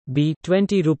B.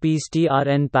 20 rupees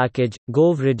TRN package.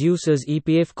 Gov reduces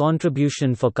EPF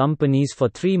contribution for companies for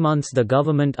 3 months. The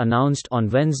government announced on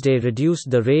Wednesday reduced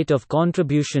the rate of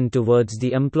contribution towards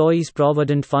the employees'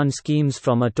 provident fund schemes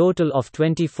from a total of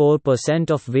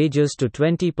 24% of wages to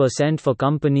 20% for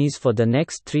companies for the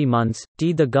next 3 months.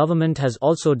 The government has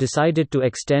also decided to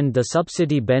extend the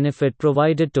subsidy benefit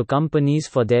provided to companies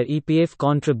for their EPF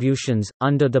contributions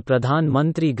under the Pradhan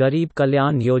Mantri Garib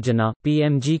Kalyan Yojana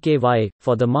 (PMGKY)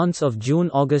 for the months of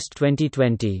June-August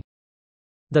 2020.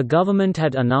 The government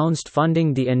had announced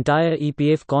funding the entire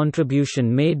EPF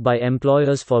contribution made by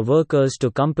employers for workers to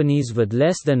companies with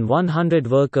less than 100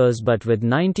 workers but with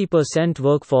 90%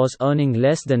 workforce earning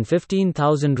less than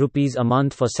 15,000 rupees a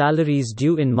month for salaries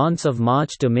due in months of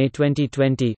March to May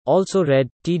 2020. Also read,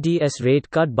 TDS rate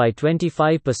cut by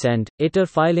 25%, ITR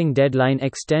filing deadline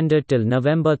extended till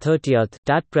November 30.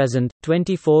 At present,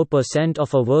 24%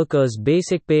 of a worker's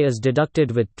basic pay is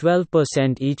deducted with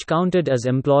 12% each counted as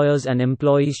employers and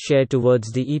employees share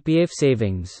towards the EPF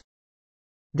savings.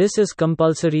 This is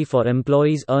compulsory for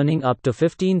employees earning up to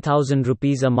 15,000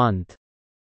 rupees a month.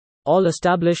 All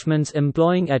establishments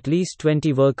employing at least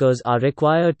 20 workers are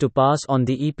required to pass on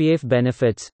the EPF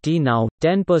benefits. Now,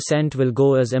 10% will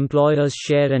go as employers'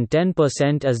 share and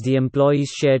 10% as the employees'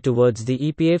 share towards the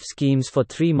EPF schemes for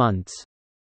 3 months.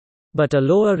 But a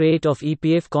lower rate of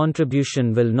EPF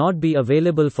contribution will not be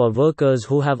available for workers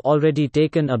who have already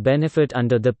taken a benefit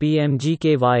under the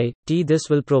PMGKY. This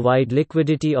will provide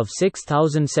liquidity of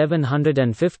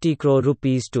 6,750 crore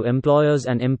rupees to employers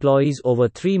and employees over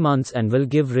 3 months and will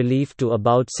give relief to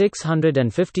about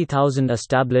 650,000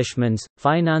 establishments,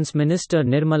 Finance Minister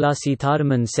Nirmala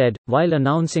Sitharaman said, while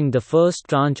announcing the first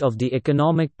tranche of the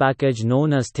economic package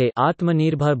known as the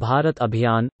Atmanirbhar Bharat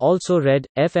Abhiyan. Also read,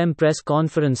 FM press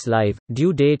conference live.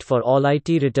 Due date for all IT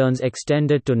returns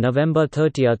extended to November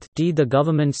 30. The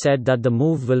government said that the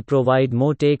move will provide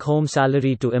more take-home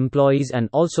salary to employees and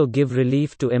also give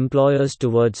relief to employers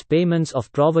towards payments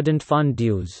of provident fund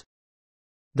dues.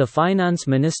 The finance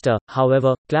minister,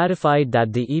 however, clarified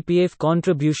that the EPF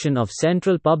contribution of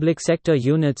central public sector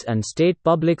units and state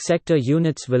public sector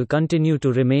units will continue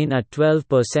to remain at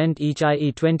 12% each,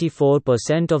 i.e.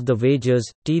 24% of the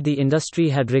wages. The industry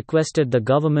had requested the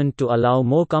government to allow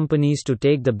more companies to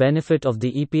take the benefit of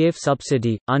the EPF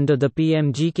subsidy, under the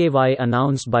PMGKY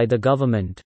announced by the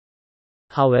government.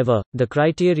 However, the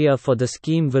criteria for the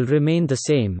scheme will remain the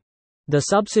same. The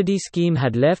subsidy scheme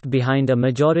had left behind a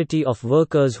majority of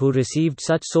workers who received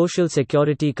such social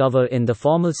security cover in the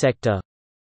formal sector.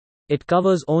 It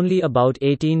covers only about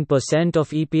 18%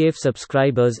 of EPF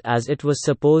subscribers as it was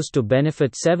supposed to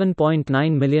benefit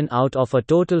 7.9 million out of a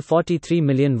total 43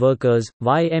 million workers,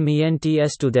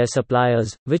 YMENTS to their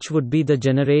suppliers, which would be the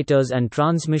generators and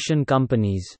transmission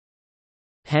companies.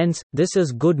 Hence, this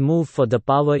is good move for the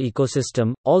power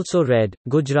ecosystem. Also read,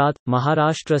 Gujarat,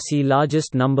 Maharashtra see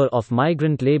largest number of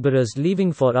migrant labourers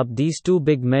leaving for up. These two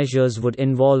big measures would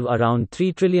involve around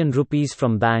 3 trillion rupees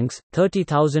from banks,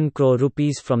 30,000 crore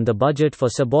rupees from the budget for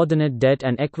subordinate debt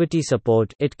and equity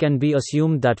support. It can be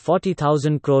assumed that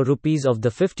 40,000 crore rupees of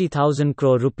the 50,000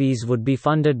 crore rupees would be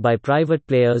funded by private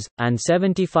players, and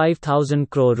 75,000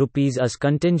 crore rupees as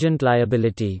contingent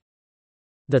liability.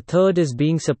 The third is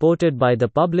being supported by the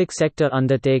public sector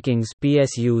undertakings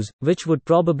 (PSUs), which would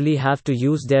probably have to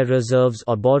use their reserves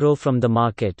or borrow from the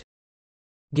market.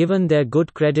 Given their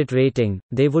good credit rating,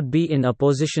 they would be in a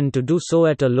position to do so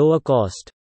at a lower cost.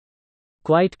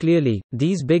 Quite clearly,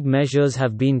 these big measures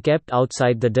have been kept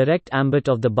outside the direct ambit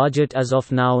of the budget as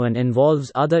of now and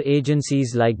involves other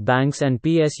agencies like banks and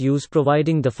PSUs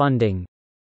providing the funding.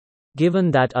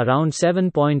 Given that around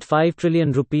 7.5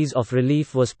 trillion rupees of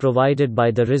relief was provided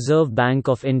by the Reserve Bank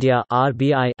of India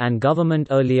 (RBI) and government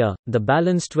earlier, the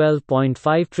balance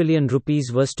 12.5 trillion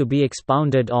rupees was to be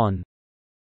expounded on.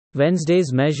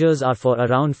 Wednesday's measures are for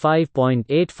around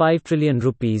 5.85 trillion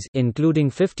rupees, including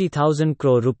 50,000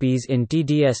 crore rupees in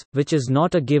TDS, which is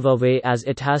not a giveaway as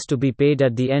it has to be paid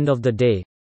at the end of the day.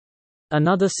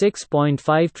 Another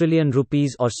 6.5 trillion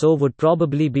rupees or so would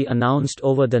probably be announced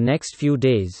over the next few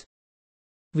days.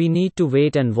 We need to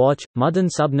wait and watch. Madan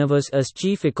Sabnavas as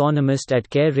chief economist at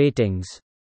CARE Ratings.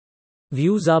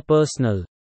 Views are personal.